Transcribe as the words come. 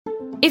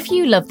If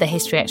you love the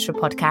History Extra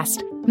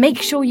podcast,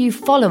 make sure you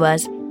follow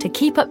us to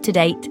keep up to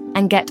date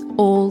and get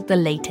all the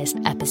latest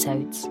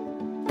episodes.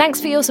 Thanks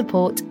for your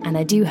support, and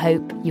I do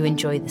hope you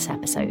enjoy this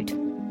episode.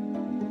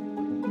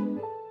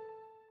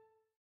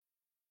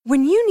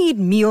 When you need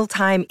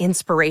mealtime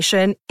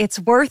inspiration, it's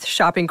worth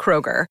shopping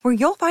Kroger, where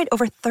you'll find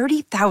over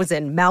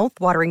 30,000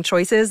 mouth-watering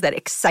choices that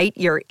excite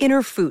your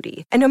inner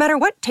foodie. And no matter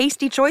what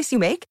tasty choice you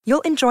make,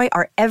 you'll enjoy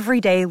our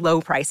everyday low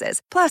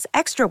prices, plus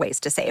extra ways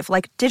to save,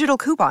 like digital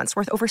coupons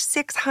worth over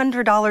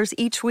 $600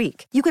 each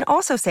week. You can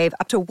also save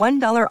up to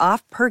 $1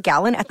 off per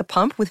gallon at the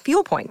pump with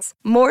fuel points.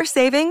 More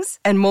savings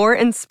and more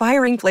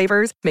inspiring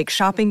flavors make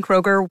shopping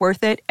Kroger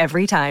worth it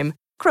every time.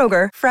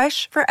 Kroger,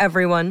 fresh for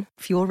everyone.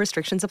 Fuel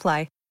restrictions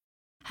apply.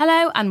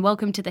 Hello and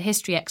welcome to the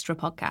History Extra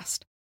podcast.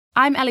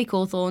 I'm Ellie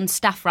Cawthorne,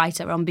 staff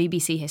writer on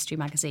BBC History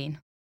magazine.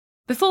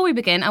 Before we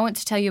begin, I want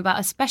to tell you about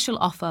a special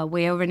offer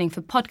we are running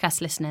for podcast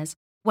listeners,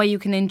 where you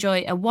can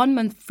enjoy a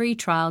 1-month free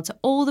trial to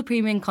all the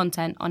premium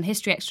content on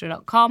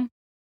historyextra.com,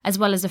 as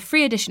well as a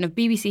free edition of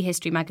BBC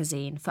History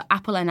magazine for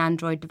Apple and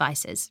Android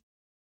devices.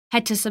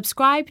 Head to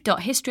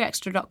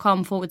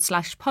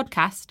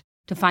subscribe.historyextra.com/podcast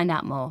to find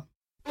out more.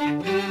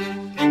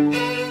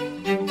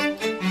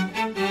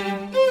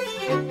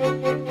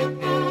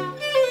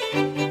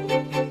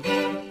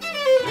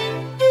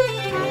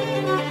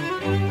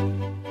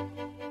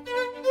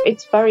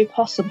 It's very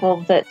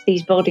possible that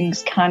these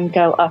buildings can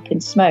go up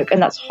in smoke,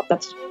 and that's an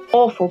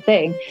awful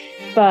thing.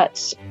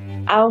 But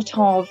out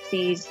of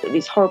these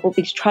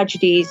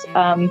tragedies,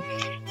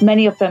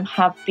 many of them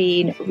have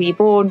been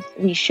reborn,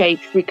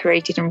 reshaped,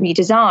 recreated, and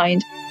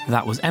redesigned.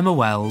 That was Emma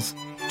Wells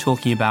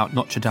talking about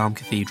Notre-Dame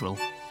Cathedral.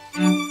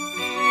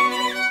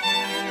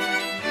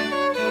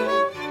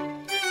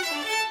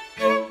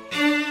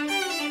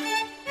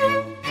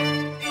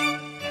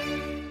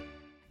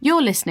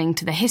 You're listening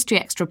to the History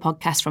Extra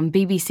podcast from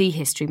BBC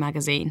History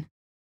magazine.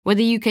 We're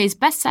the UK's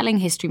best-selling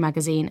history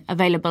magazine,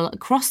 available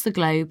across the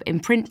globe in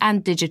print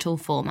and digital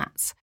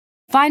formats.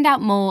 Find out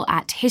more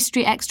at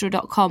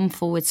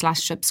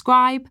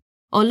historyextra.com/subscribe,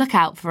 or look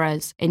out for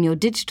us in your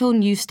digital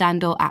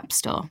newsstand or app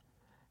store.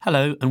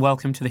 Hello and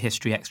welcome to the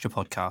History Extra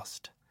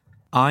podcast.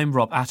 I'm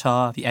Rob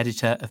Attar, the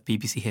editor of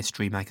BBC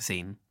History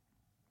magazine.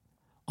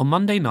 On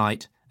Monday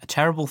night, a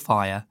terrible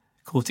fire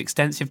caused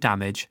extensive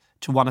damage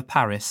to one of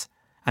Paris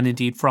and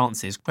indeed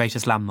France's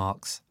greatest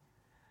landmarks,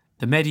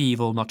 the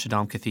medieval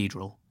Notre-Dame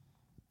Cathedral.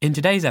 In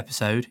today's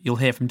episode, you'll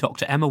hear from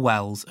Dr. Emma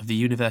Wells of the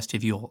University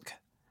of York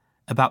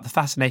about the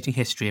fascinating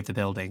history of the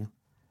building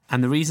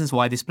and the reasons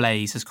why this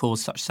blaze has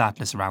caused such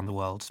sadness around the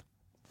world.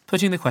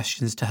 Putting the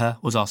questions to her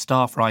was our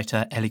staff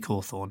writer, Ellie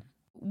Cawthorne.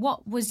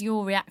 What was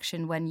your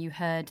reaction when you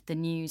heard the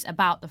news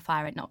about the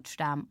fire at Notre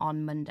Dame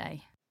on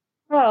Monday?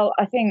 Well,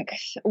 I think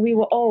we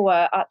all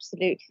were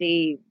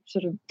absolutely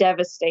sort of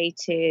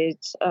devastated,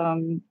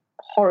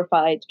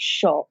 horrified,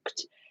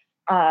 shocked.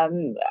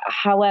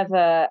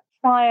 However,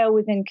 fire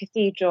within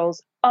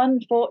cathedrals,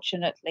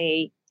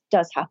 unfortunately,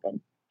 does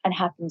happen and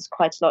happens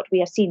quite a lot. We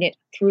have seen it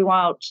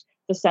throughout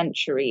the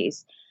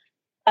centuries.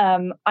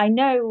 I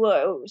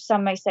know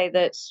some may say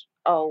that,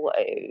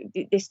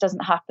 this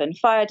doesn't happen.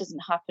 Fire doesn't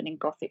happen in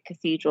Gothic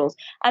cathedrals.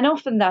 And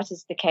often that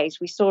is the case.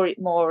 We saw it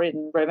more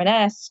in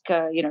Romanesque,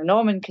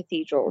 Norman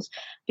cathedrals,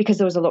 because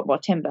there was a lot more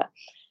timber.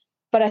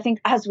 But I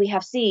think, as we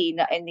have seen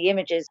in the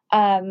images,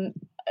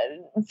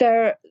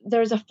 there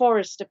is a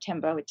forest of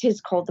timber. It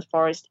is called the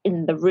forest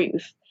in the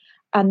roof.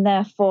 And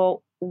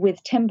therefore,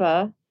 with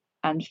timber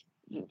and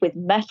with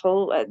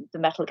metal, the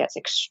metal gets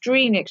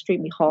extremely,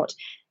 extremely hot.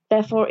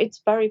 Therefore, it's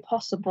very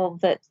possible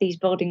that these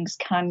buildings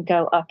can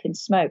go up in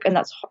smoke. And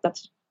that's an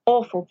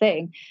awful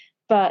thing.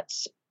 But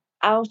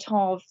out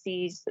of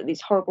these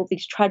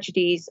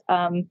tragedies,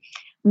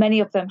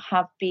 many of them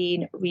have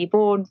been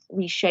reborn,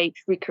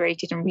 reshaped,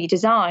 recreated, and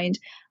redesigned.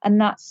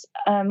 And that's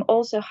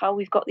also how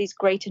we've got these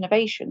great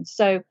innovations.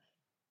 So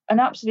an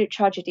absolute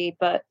tragedy,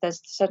 but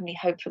there's certainly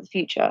hope for the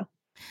future.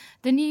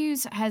 The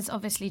news has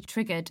obviously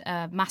triggered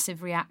a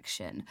massive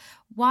reaction.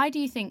 Why do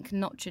you think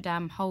Notre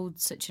Dame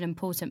holds such an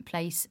important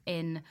place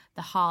in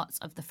the heart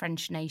of the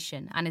French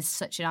nation and is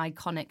such an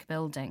iconic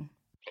building?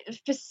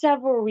 For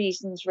several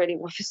reasons, really.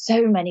 Well, for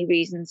so many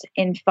reasons,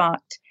 in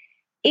fact.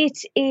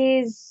 It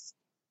is,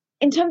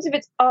 in terms of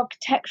its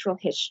architectural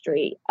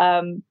history,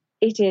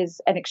 it is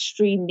an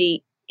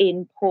extremely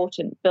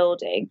important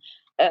building.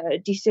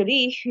 De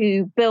Sully,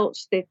 who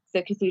built the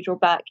cathedral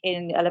back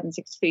in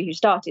 1163, who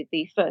started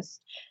the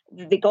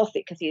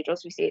Gothic cathedral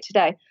as we see it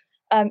today,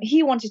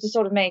 he wanted to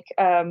sort of make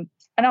an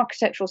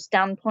architectural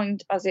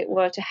standpoint, as it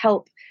were, to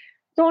help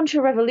launch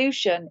a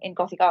revolution in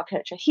Gothic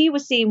architecture. He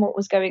was seeing what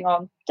was going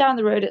on down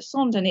the road at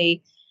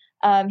Saint-Denis.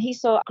 He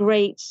saw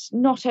great,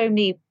 not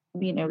only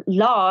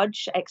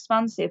large,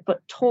 expansive,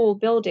 but tall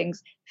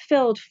buildings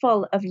filled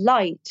full of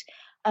light,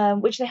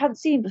 which they hadn't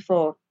seen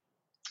before.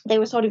 They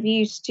were sort of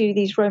used to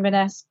these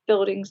Romanesque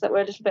buildings that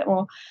were a little bit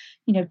more,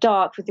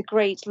 dark with the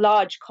great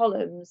large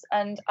columns.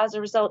 And as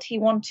a result, he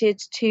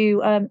wanted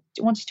to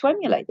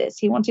emulate this.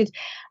 He wanted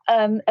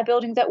a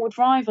building that would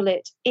rival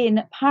it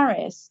in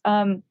Paris.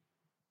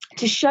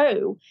 to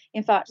show,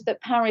 in fact,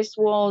 that Paris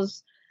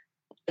was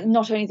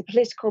not only the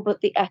political,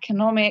 but the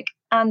economic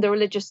and the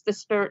religious, the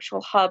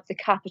spiritual hub, the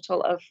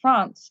capital of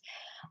France.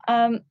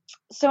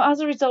 So as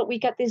a result, we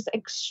get this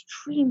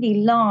extremely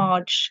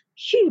large,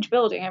 huge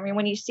building. I mean,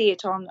 when you see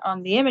it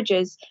on the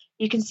images,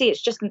 you can see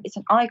it's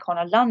an icon,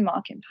 a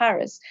landmark in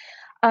Paris.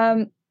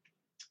 And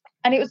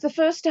it was the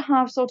first to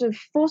have sort of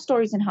 4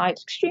 stories in height,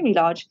 extremely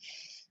large.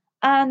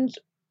 And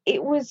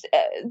it was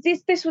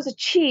this was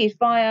achieved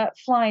via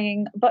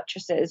flying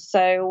buttresses.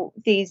 So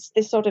this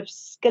sort of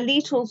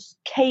skeletal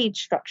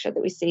cage structure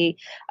that we see,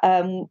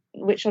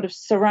 which sort of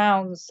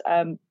surrounds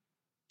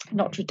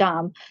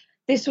Notre-Dame.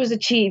 This was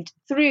achieved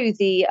through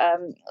the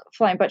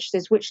flying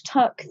buttresses, which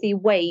took the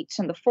weight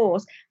and the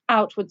force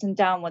outwards and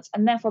downwards,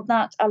 and therefore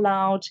that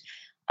allowed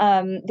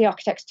the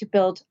architects to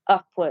build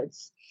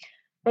upwards.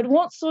 But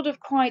what's sort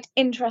of quite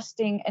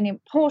interesting and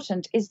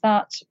important is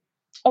that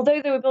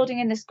although they were building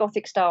in this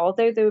Gothic style,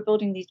 although they were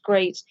building these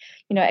great,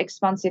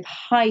 expansive,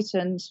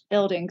 heightened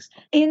buildings,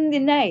 in the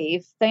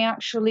nave, they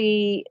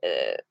actually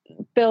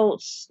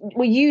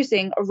were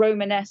using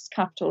Romanesque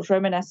capitals,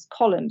 Romanesque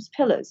columns,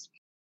 pillars.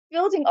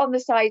 Building on the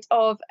site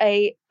of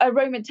a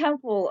Roman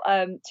temple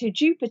to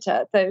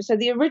Jupiter, though. So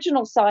the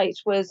original site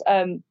was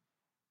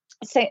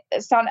Saint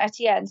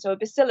Etienne, so a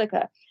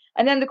basilica.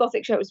 And then the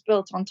Gothic church was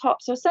built on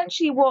top. So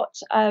essentially what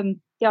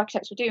the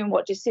architects were doing,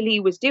 what de Silly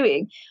was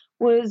doing,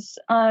 was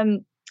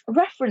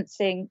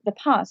referencing the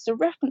past, so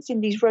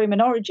referencing these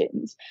Roman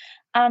origins.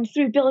 And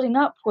through building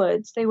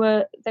upwards, they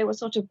were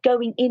sort of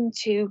going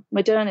into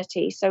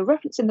modernity, so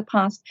referencing the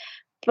past,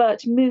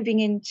 but moving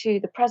into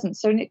the present.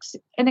 So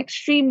an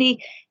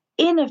extremely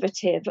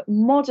innovative,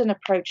 modern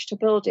approach to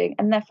building,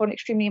 and therefore an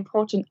extremely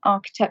important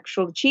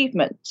architectural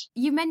achievement.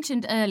 You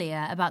mentioned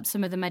earlier about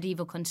some of the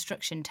medieval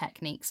construction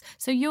techniques.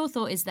 So your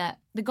thought is that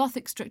the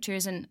Gothic structure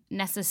isn't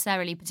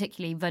necessarily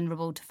particularly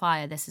vulnerable to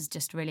fire. This is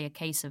just really a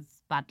case of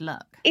bad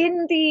luck.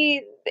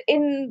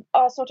 In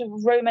our sort of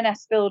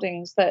Romanesque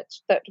buildings that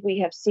we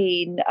have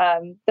seen,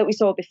 that we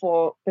saw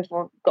before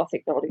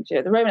Gothic buildings,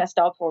 the Romanesque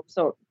style before we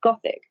saw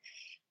Gothic,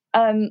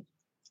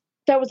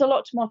 there was a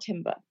lot more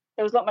timber.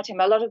 There was a lot more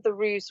timber. A lot of the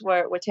roofs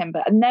were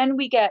timber. And then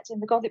we get,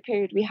 in the Gothic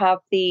period, we have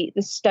the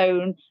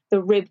stone,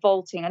 the rib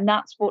vaulting, and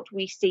that's what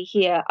we see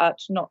here at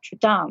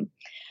Notre-Dame.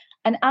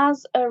 And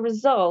as a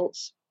result,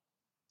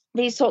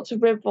 these sorts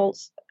of rib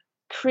vaults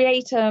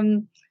create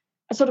a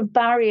sort of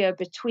barrier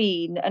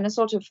between, and a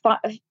sort of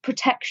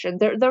protection.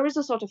 There is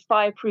a sort of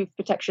fireproof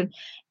protection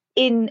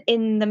in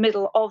the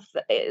middle of,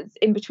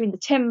 in between the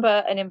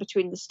timber and in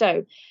between the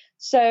stone.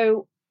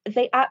 So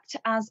they act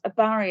as a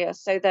barrier,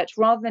 so that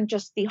rather than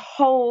just the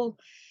whole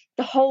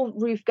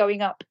roof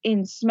going up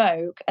in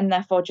smoke and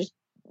therefore just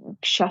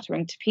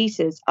shattering to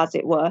pieces, as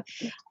it were,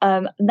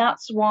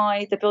 that's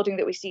why the building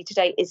that we see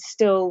today is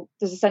still,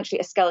 there's essentially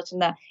a skeleton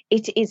there.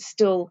 It is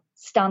still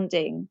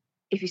standing,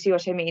 if you see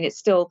what I mean. There's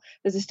still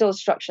a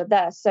structure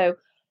there. So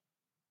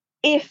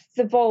if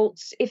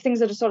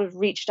things had sort of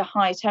reached a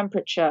high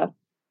temperature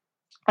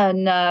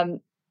and the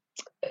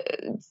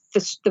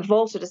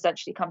vault had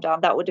essentially come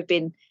down, that would have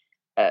been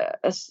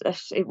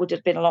it would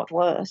have been a lot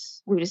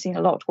worse. We would have seen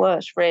a lot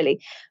worse,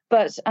 really.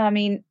 But I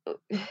mean,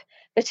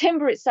 the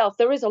timber itself,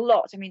 there is a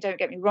lot. I mean, don't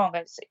get me wrong.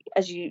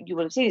 As you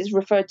will have seen, it's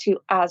referred to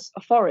as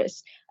a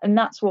forest, and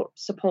that's what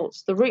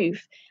supports the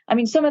roof. I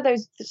mean, some of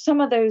those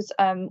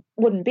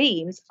wooden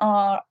beams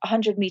are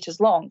 100 meters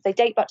long. They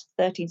date back to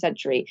the 13th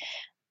century.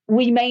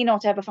 We may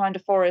not ever find a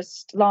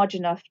forest large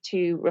enough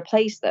to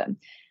replace them.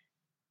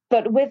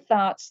 But with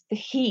that, the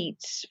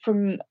heat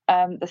from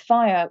the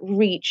fire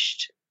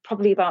reached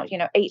probably about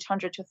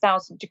 800 to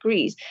 1,000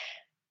 degrees,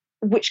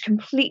 which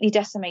completely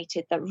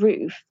decimated the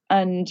roof.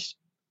 And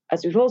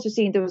as we've also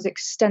seen, there was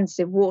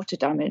extensive water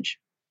damage.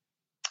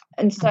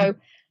 And so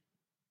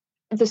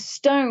the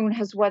stone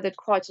has weathered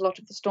quite a lot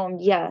of the storm,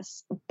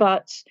 yes,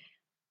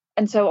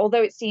 and so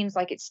although it seems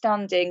like it's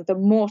standing, the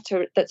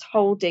mortar that's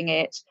holding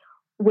it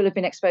will have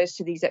been exposed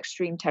to these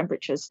extreme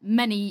temperatures.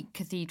 Many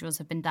cathedrals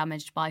have been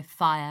damaged by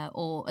fire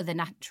or other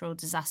natural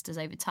disasters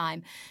over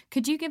time.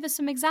 Could you give us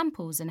some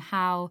examples in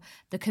how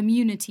the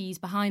communities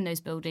behind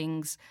those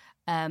buildings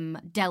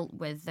dealt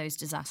with those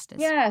disasters?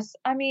 Yes,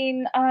 I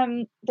mean,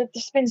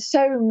 there's been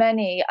so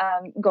many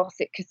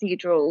Gothic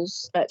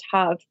cathedrals that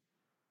have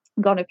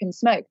gone up in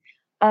smoke.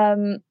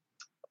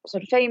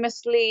 Sort of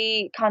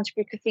famously,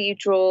 Canterbury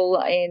Cathedral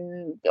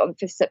on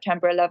 5th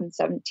September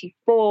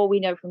 1174. We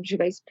know from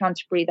Gervais of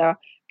Canterbury there are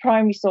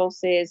primary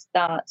sources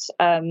that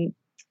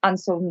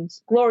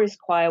Anselm's Glorious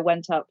Choir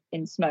went up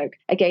in smoke.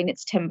 Again,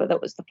 it's timber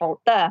that was the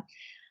fault there.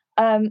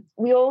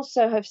 We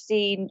also have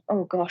seen,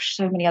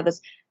 so many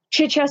others.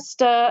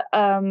 Chichester,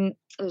 there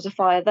was a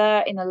fire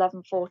there in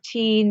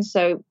 1114.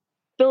 So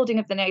building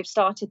of the nave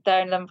started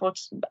there in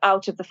 1114,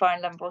 out of the fire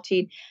in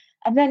 1114.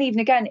 And then even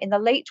again, in the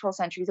late 12th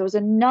century, there was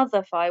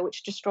another fire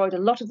which destroyed a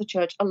lot of the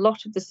church, a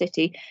lot of the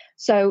city.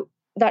 So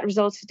that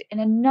resulted in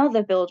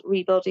another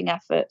rebuilding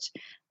effort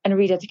and a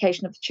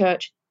rededication of the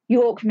church.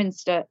 York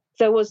Minster,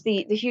 there was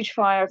the huge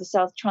fire of the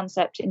South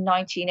Transept in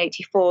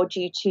 1984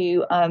 due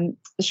to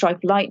the strike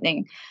of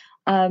lightning.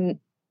 And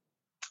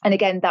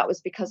again, that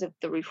was because of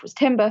the roof was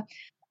timber.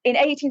 In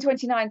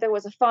 1829, there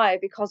was a fire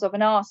because of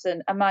an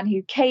arson, a man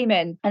who came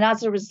in, and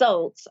as a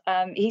result,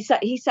 he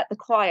set the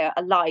choir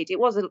alight. It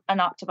was an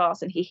act of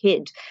arson. He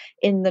hid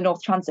in the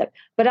north transept.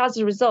 But as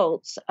a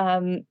result,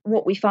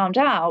 what we found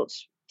out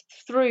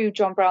through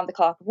John Brown, the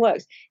clerk of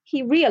works,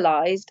 he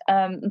realised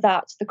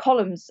that the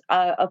columns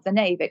of the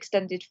nave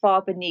extended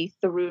far beneath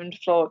the ruined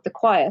floor of the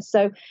choir.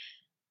 So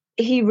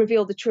he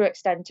revealed the true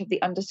extent of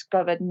the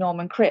undiscovered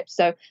Norman crypt.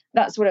 So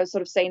that's what I was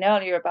sort of saying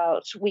earlier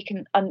about we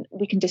can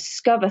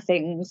discover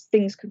things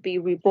could be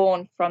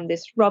reborn from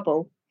this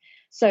rubble.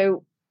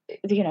 So,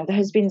 there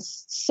has been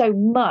so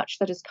much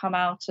that has come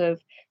out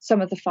of some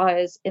of the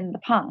fires in the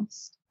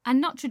past. And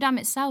Notre-Dame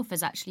itself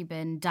has actually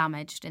been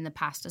damaged in the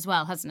past as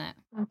well, hasn't it?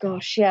 Oh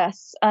gosh,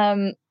 yes.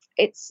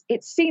 It's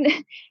seen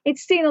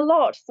a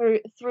lot through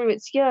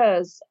its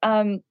years.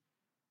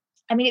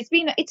 It's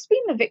been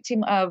the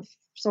victim of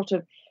sort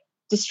of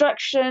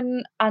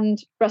destruction and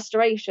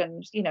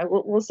restoration.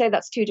 We'll say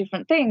that's two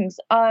different things.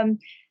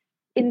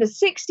 In the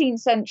 16th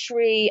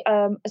century,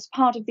 as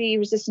part of the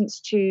resistance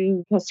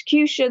to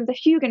persecution, the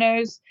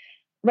Huguenots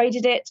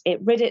raided it. It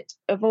rid it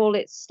of all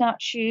its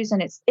statues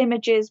and its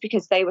images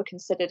because they were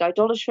considered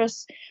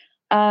idolatrous.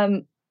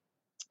 And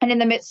in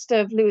the midst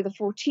of Louis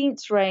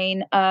XIV's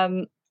reign,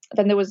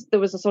 then there was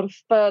a sort of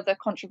further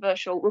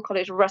controversial, we'll call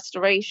it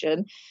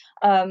restoration,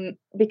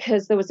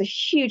 because there was a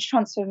huge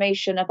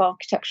transformation of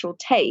architectural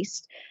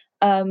taste.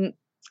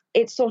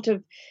 It's sort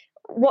of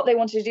what they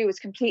wanted to do was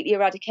completely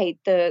eradicate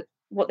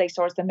what they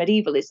saw as the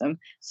medievalism.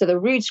 So the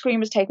rood screen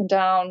was taken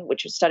down,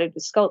 which was studded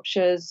with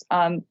sculptures,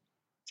 and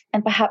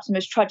perhaps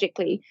most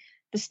tragically,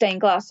 the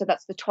stained glass. So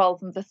that's the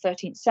 12th and the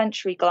 13th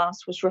century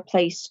glass was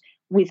replaced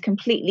with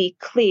completely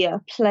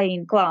clear,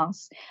 plain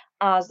glass,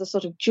 as the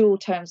sort of jewel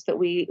tones that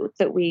we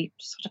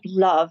sort of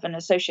love and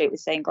associate with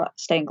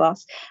stained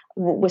glass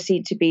were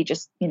seen to be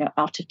just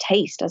out of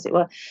taste, as it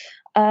were.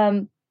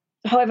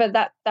 However,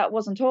 that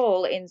wasn't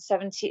all. In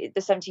the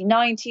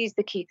 1790s,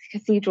 the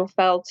cathedral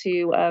fell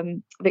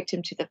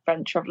victim to the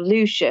French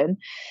Revolution,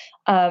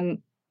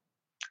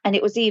 and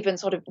it was even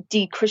sort of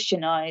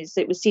de-Christianized.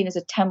 It was seen as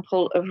a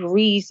temple of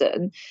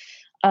reason.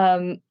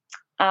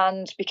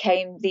 And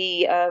became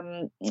the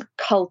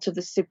cult of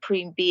the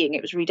supreme being.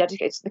 It was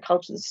rededicated to the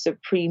cult of the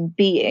supreme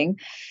being.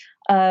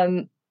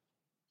 And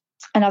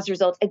as a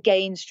result,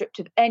 again, stripped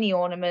of any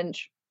ornament,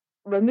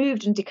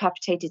 removed and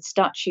decapitated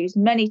statues,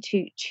 many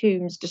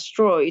tombs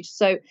destroyed.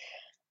 So,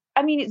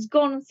 it's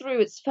gone through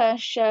its fair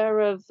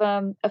share of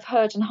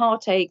hurt and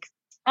heartache.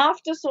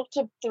 After sort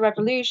of the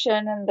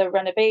revolution and the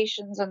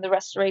renovations and the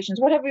restorations,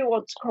 whatever you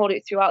want to call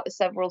it, throughout the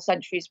several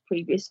centuries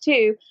previous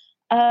to,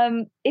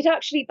 it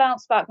actually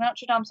bounced back.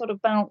 Notre-Dame sort of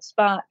bounced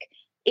back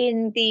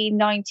in the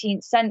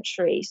 19th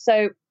century.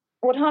 So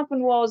what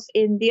happened was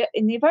in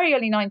the very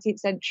early 19th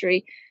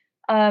century,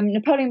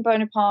 Napoleon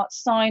Bonaparte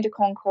signed a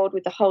concord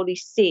with the Holy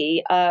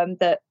See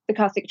that the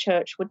Catholic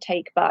Church would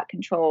take back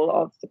control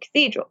of the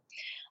cathedral.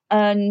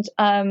 And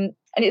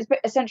it's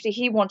essentially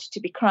he wanted to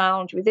be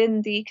crowned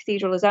within the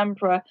cathedral as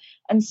emperor,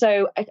 and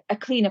so a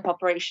cleanup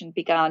operation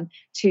began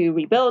to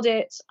rebuild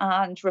it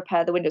and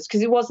repair the windows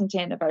because it wasn't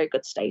in a very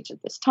good state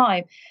at this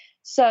time.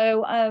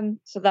 So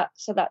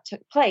that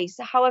took place.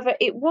 However,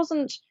 it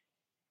wasn't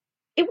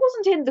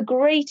in the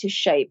greatest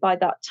shape by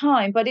that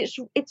time, but its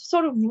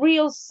sort of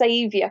real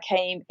savior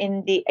came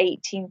in the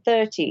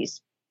 1830s,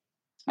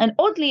 and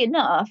oddly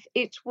enough,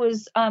 it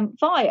was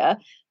via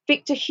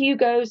Victor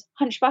Hugo's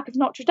Hunchback of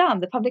Notre-Dame,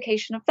 the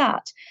publication of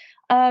that.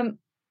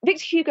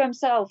 Victor Hugo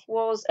himself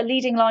was a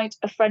leading light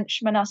of French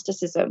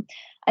monasticism,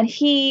 and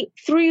he,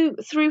 through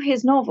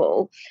his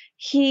novel,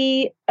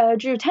 he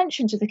drew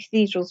attention to the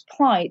cathedral's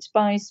plight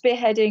by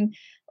spearheading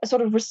a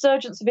sort of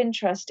resurgence of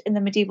interest in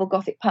the medieval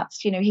Gothic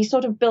past. He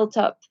sort of built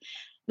up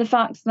the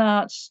fact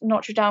that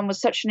Notre Dame was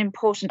such an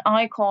important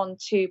icon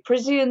to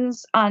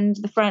Parisians and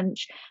the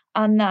French,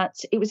 and that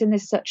it was in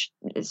this such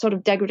sort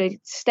of degraded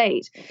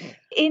state.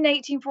 In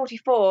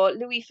 1844,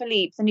 Louis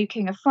Philippe, the new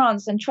king of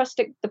France,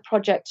 entrusted the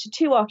project to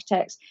two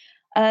architects,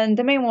 and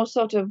the main was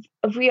sort of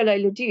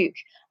Viollet-le-Duc,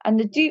 and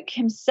the Duke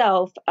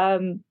himself,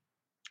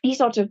 he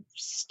sort of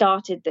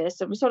started this,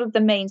 and was sort of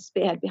the main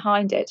spearhead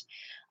behind it.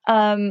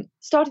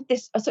 Started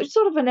this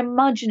sort of an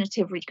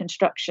imaginative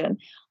reconstruction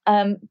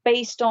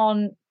based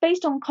on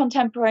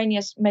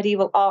contemporaneous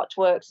medieval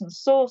artworks and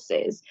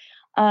sources,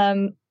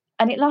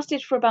 and it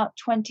lasted for about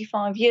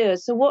 25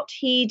 years. So what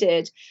he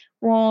did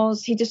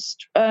was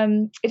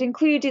it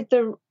included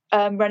the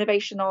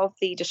renovation of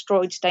the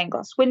destroyed stained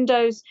glass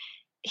windows.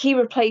 He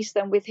replaced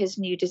them with his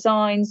new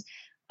designs.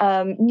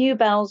 New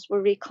bells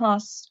were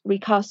recast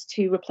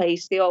to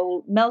replace the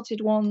old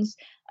melted ones.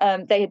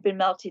 They had been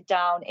melted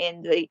down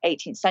in the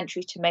 18th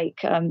century to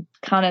make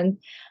cannon.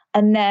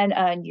 And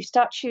then new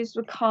statues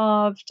were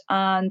carved.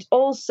 And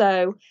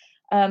also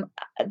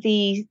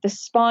the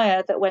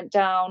spire that went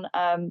down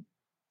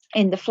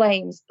in the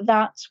flames,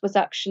 that was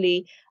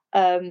actually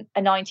a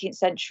 19th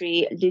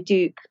century Le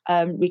Duc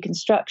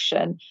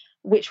reconstruction.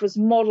 which was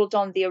modelled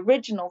on the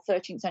original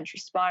 13th century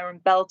spire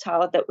and bell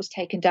tower that was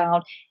taken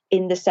down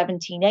in the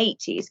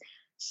 1780s.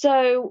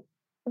 So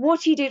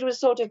what he did was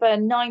sort of a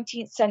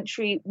 19th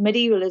century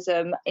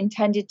medievalism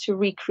intended to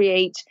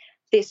recreate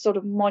this sort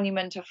of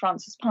monument of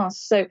France's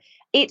past. So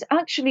it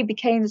actually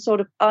became the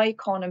sort of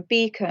icon and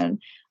beacon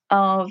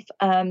of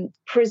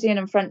Parisian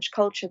and French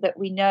culture that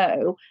we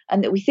know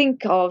and that we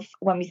think of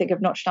when we think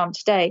of Notre-Dame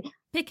today.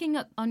 Picking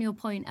up on your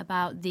point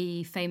about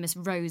the famous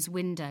rose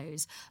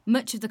windows,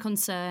 much of the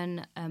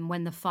concern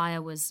when the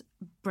fire was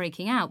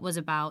breaking out was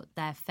about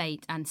their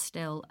fate, and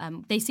still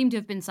they seem to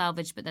have been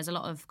salvaged, but there's a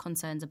lot of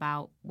concerns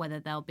about whether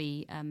they'll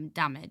be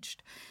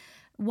damaged.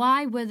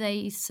 Why were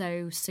they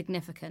so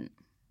significant,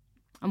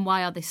 and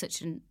why are they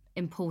such an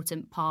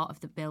important part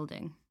of the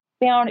building?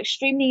 They are an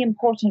extremely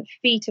important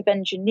feat of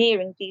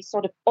engineering, these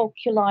sort of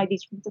oculi,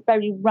 these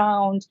very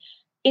round,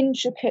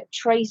 intricate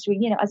tracery,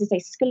 as I say,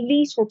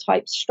 skeletal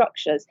type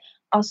structures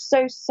are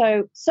such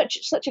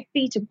a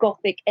feat of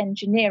Gothic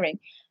engineering.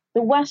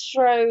 The West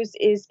Rose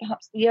is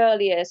perhaps the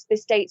earliest.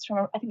 This dates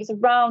from, I think it's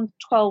around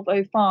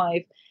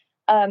 1205.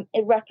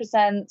 It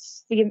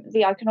represents,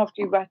 the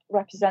iconography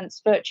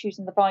represents virtues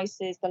and the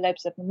vices, the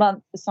legs of the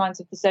month, the signs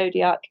of the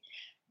zodiac.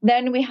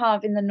 Then we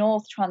have in the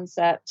north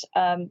transept,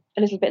 a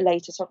little bit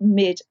later, sort of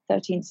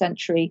mid-13th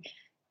century,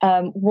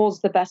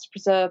 was the best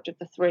preserved of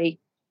the three.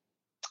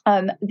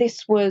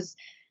 This was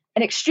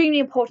an extremely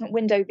important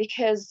window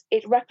because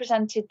it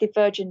represented the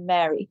Virgin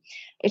Mary.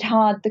 It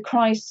had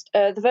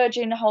the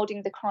Virgin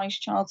holding the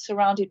Christ child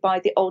surrounded by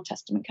the Old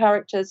Testament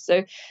characters,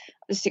 so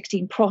the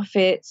 16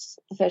 prophets,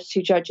 the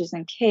 32 judges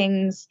and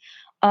kings.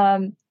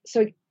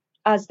 So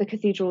as the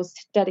cathedral was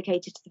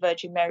dedicated to the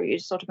Virgin Mary, it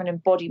was sort of an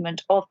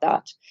embodiment of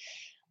that.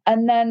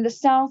 And then the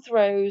South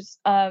Rose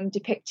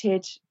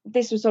depicted,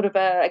 this was sort of,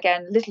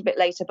 again, a little bit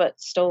later,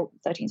 but still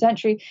 13th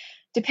century,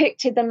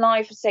 depicted the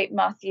life of St.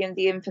 Matthew and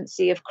the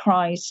infancy of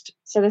Christ.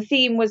 So the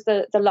theme was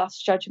the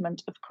last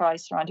judgment of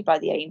Christ surrounded by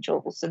the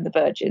angels and the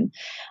Virgin.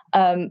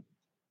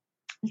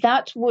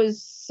 That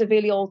was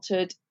severely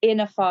altered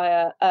in a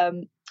fire,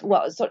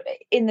 sort of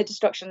in the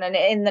destruction and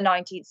in the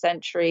 19th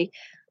century.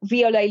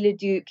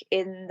 Viollet-le-Duc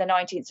in the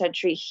 19th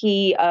century,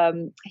 he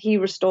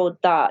restored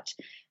that.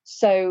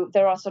 So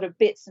there are sort of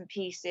bits and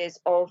pieces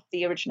of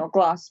the original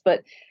glass,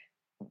 but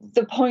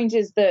the point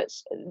is that,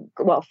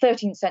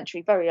 13th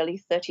century, very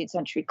early 13th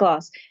century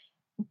glass,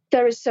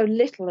 there is so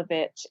little of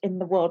it in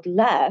the world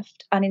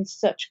left and in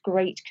such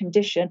great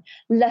condition,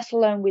 let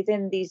alone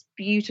within these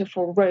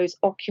beautiful rose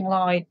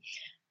oculi,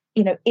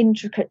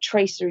 intricate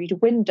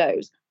traceried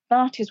windows.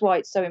 That is why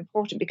it's so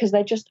important, because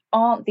there just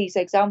aren't these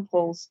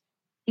examples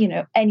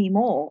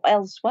anymore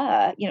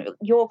elsewhere.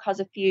 York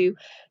has a few,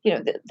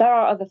 there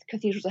are other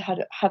cathedrals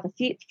that have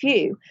a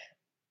few,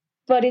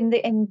 but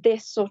in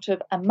this sort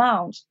of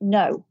amount,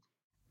 no.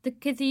 The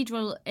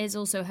cathedral is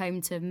also home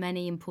to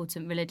many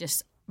important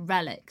religious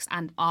relics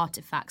and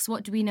artefacts.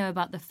 What do we know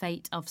about the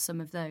fate of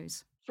some of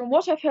those? From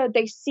what I've heard,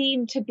 they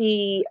seem to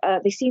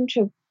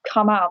have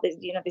come out.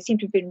 They seem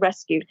to have been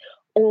rescued.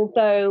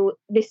 Although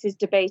this is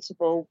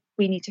debatable,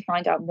 we need to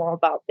find out more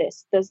about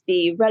this. There's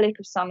the relic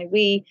of Saint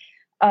Louis.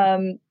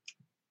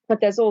 But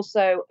there's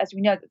also, as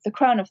we know, the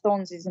crown of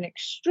thorns is an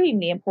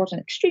extremely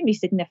important, extremely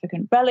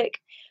significant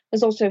relic.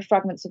 There's also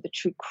fragments of the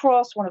true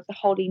cross, one of the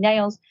holy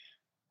nails.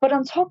 But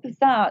on top of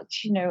that,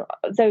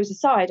 those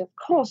aside, of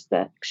course,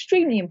 they're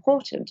extremely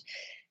important.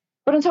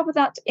 But on top of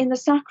that, in the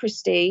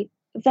sacristy,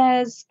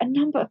 there's a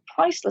number of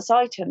priceless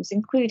items,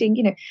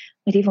 including,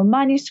 medieval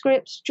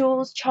manuscripts,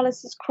 jewels,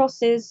 chalices,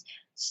 crosses,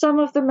 some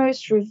of the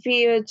most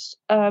revered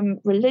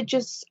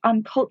religious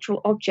and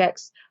cultural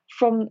objects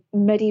from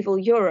medieval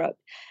Europe.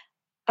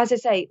 As I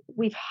say,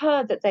 we've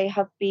heard that they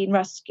have been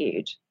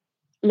rescued.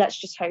 Let's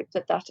just hope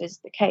that that is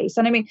the case.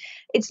 And I mean,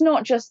 it's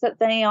not just that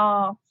they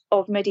are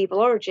of medieval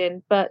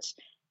origin, but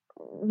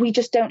we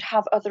just don't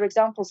have other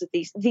examples of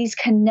these. These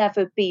can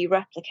never be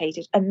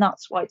replicated, and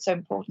that's why it's so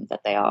important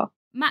that they are.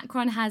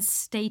 Macron has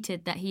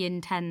stated that he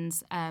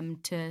intends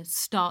to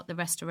start the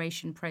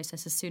restoration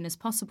process as soon as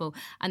possible,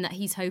 and that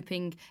he's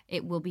hoping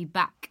it will be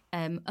back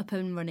up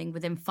and running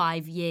within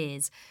 5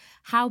 years.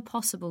 How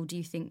possible do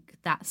you think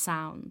that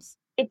sounds?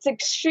 It's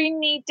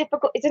extremely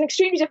difficult. It's an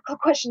extremely difficult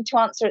question to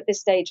answer at this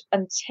stage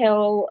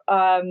until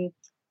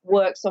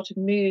work sort of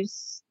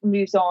moves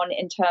on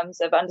in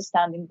terms of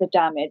understanding the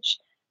damage.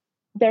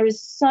 There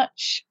is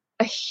such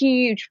a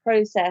huge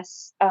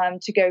process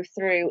to go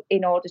through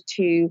in order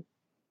to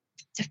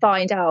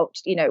find out,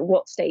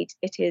 what state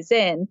it is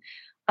in.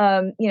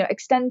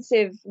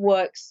 Extensive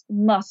works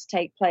must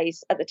take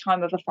place at the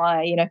time of a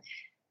fire,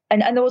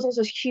 and there was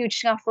also huge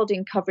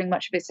scaffolding covering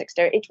much of its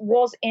exterior. It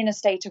was in a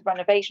state of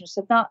renovation,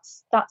 so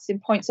that's in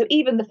point. So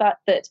even the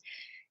fact that,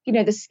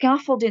 the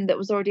scaffolding that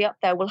was already up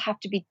there will have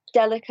to be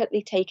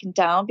delicately taken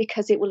down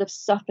because it will have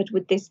suffered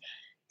with these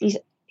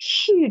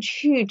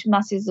huge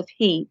masses of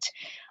heat.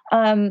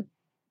 Then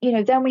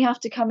we have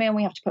to come in,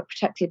 we have to put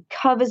protective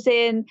covers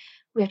in,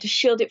 we have to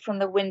shield it from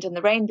the wind and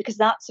the rain because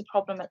that's a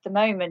problem at the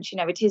moment.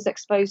 It is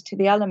exposed to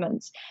the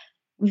elements.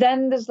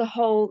 Then there's the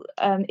whole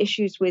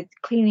issues with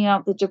cleaning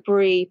out the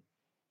debris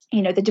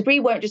the debris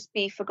won't just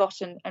be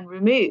forgotten and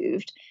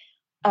removed.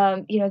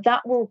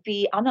 That will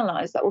be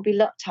analysed, that will be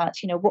looked at.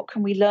 What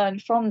can we learn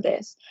from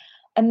this?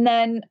 And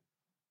then,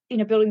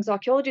 buildings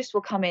archaeologists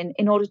will come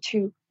in order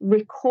to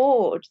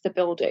record the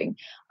building,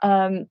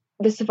 the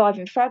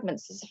surviving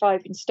fragments, the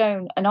surviving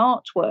stone and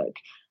artwork,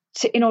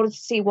 in order to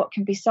see what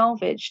can be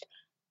salvaged.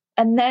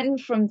 And then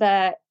from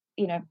there,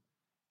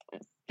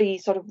 the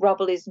sort of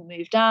rubble is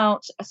moved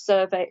out,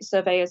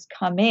 surveyors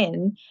come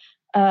in,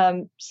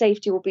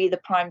 safety will be the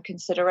prime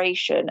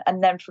consideration,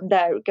 and then from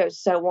there it goes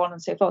so on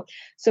and so forth.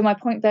 So my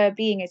point there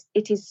being is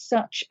it is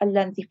such a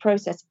lengthy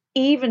process,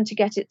 even to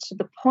get it to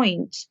the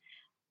point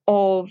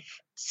of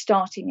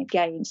starting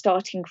again,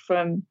 starting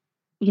from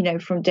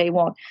day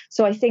one.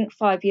 So I think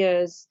 5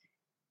 years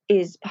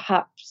is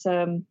perhaps,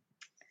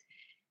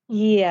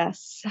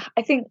 yes,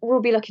 I think we'll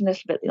be looking a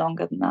little bit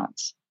longer than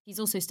that. He's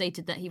also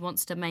stated that he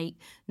wants to make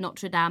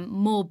Notre-Dame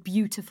more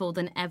beautiful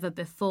than ever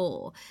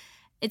before.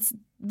 It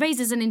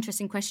raises an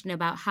interesting question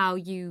about how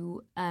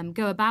you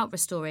go about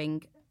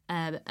restoring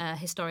a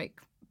historic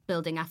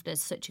building after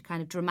such a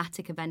kind of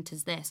dramatic event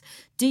as this.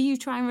 Do you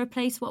try and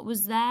replace what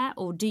was there,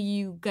 or do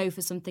you go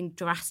for something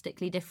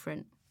drastically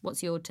different?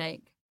 What's your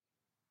take?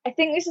 I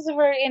think this is a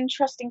very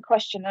interesting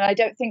question, and I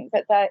don't think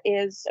that there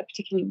is a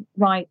particularly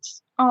right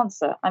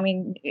answer. I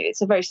mean,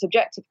 it's a very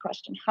subjective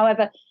question.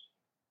 However,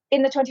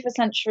 in the 21st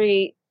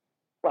century,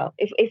 well,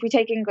 if we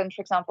take England,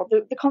 for example,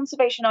 the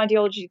conservation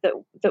ideology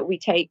that we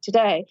take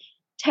today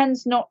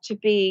tends not to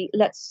be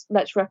let's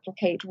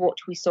replicate what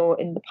we saw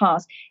in the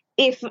past,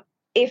 if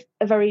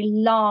a very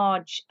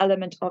large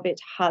element of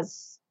it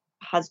has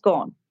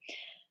gone.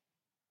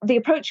 The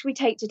approach we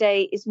take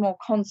today is more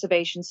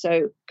conservation,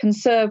 so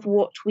conserve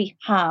what we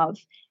have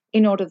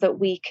in order that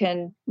we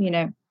can,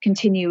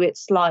 continue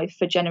its life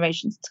for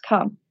generations to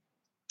come.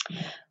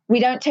 We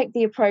don't take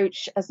the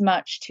approach as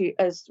much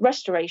as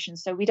restoration,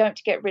 so we don't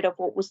get rid of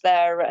what was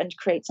there and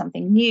create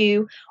something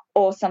new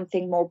or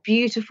something more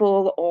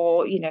beautiful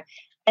or,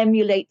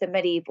 emulate the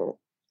medieval.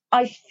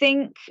 I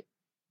think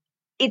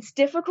it's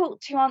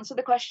difficult to answer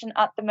the question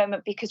at the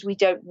moment because we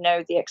don't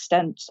know the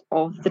extent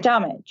of the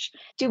damage.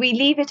 Do we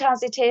leave it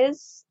as it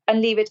is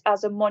and leave it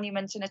as a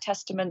monument and a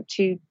testament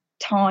to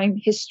time,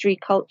 history,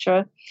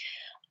 culture?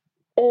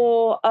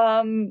 Or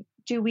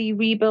do we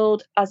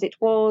rebuild as it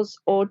was,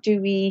 or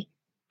do we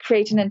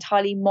create an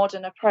entirely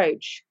modern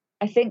approach?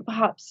 I think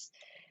perhaps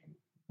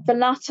the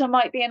latter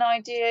might be an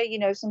idea,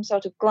 some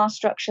sort of glass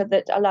structure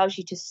that allows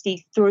you to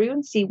see through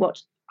and see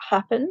what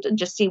happened and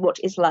just see what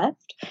is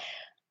left.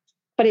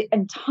 But it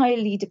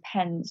entirely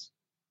depends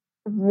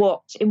in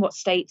what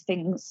state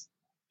things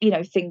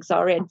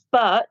are in.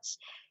 But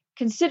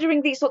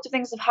considering these sorts of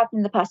things have happened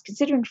in the past,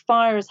 considering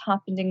fire is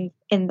happening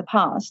in the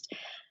past,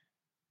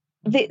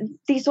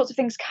 these sorts of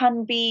things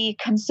can be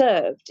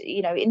conserved,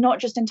 not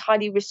just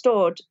entirely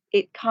restored,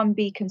 it can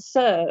be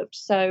conserved.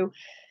 So,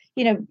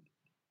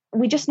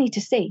 we just need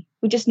to see.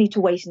 We just need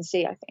to wait and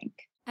see, I think.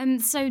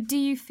 So do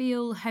you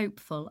feel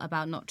hopeful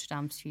about Notre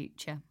Dame's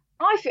future?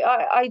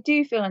 I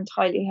do feel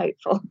entirely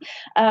hopeful.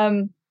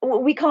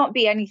 We can't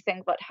be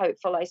anything but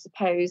hopeful, I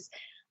suppose.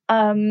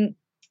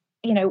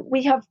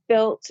 We have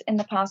built in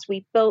the past,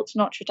 we built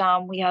Notre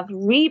Dame, we have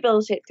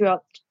rebuilt it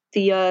throughout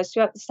the years,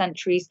 throughout the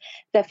centuries,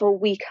 therefore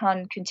we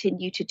can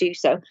continue to do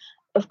so.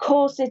 Of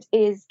course, it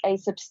is a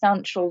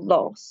substantial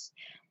loss.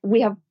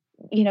 We have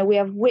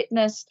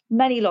witnessed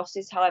many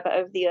losses, however,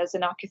 over the years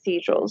in our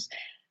cathedrals.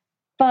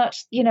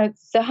 But,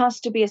 there has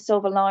to be a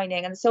silver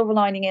lining, and the silver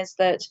lining is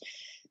that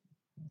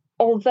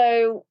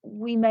although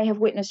we may have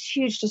witnessed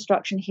huge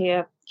destruction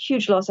here,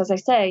 huge loss, as I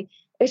say,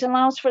 it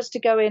allows for us to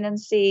go in and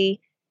see,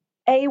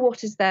 A,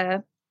 what is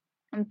there,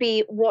 and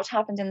B, what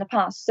happened in the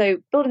past. So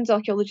buildings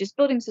archaeologists,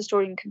 buildings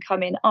historians can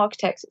come in,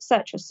 architects,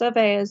 etc.,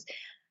 surveyors.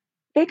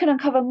 They can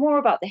uncover more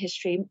about the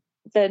history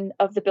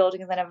of the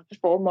building than ever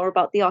before, more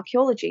about the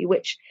archaeology,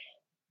 which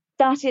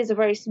that is a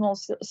very small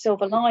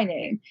silver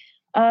lining.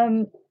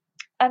 And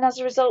as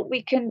a result,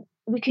 we can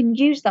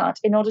use that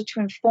in order to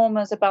inform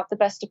us about the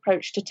best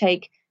approach to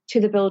take to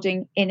the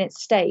building in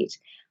its state.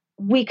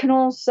 We can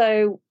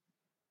also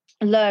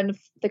learn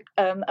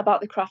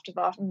about the craft of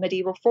our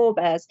medieval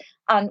forebears,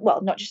 and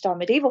well, not just our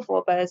medieval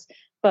forebears,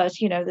 but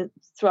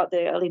throughout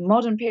the early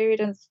modern period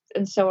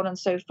and so on and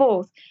so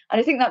forth. And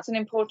I think that's an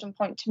important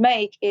point to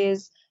make,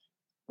 is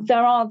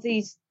there are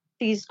these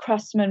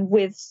craftsmen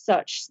with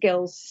such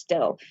skills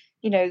still.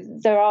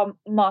 There are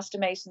master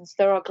masons,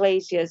 there are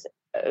glaziers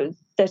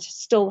that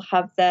still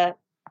have their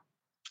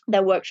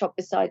workshop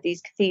beside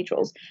these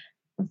cathedrals.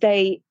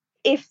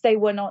 If they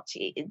were not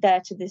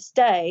there to this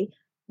day,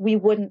 we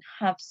wouldn't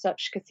have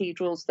such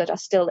cathedrals that are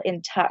still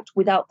intact.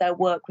 Without their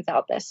work,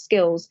 without their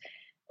skills,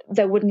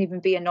 there wouldn't even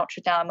be a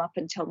Notre Dame up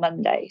until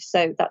Monday.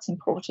 So that's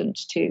important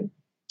to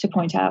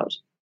point out.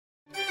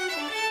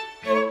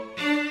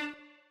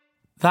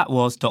 That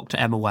was Dr.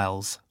 Emma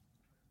Wells.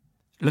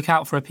 Look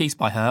out for a piece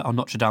by her on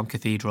Notre Dame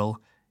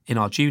Cathedral in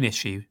our June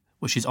issue,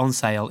 which is on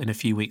sale in a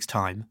few weeks'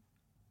 time.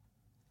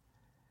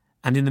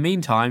 And in the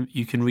meantime,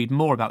 you can read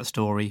more about the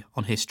story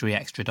on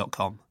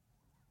historyextra.com.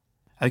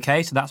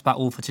 OK, so that's about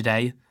all for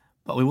today.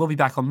 But we will be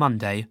back on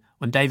Monday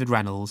when David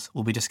Reynolds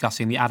will be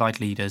discussing the Allied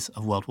leaders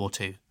of World War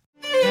II.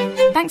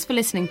 Thanks for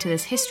listening to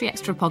this History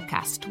Extra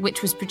podcast,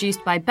 which was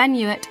produced by Ben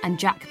Hewitt and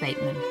Jack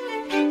Bateman.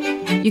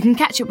 You can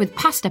catch up with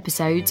past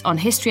episodes on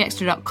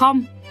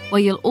historyextra.com,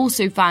 where you'll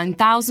also find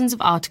thousands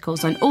of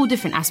articles on all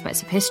different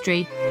aspects of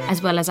history,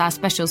 as well as our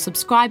special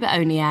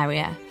subscriber-only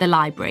area, the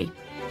library.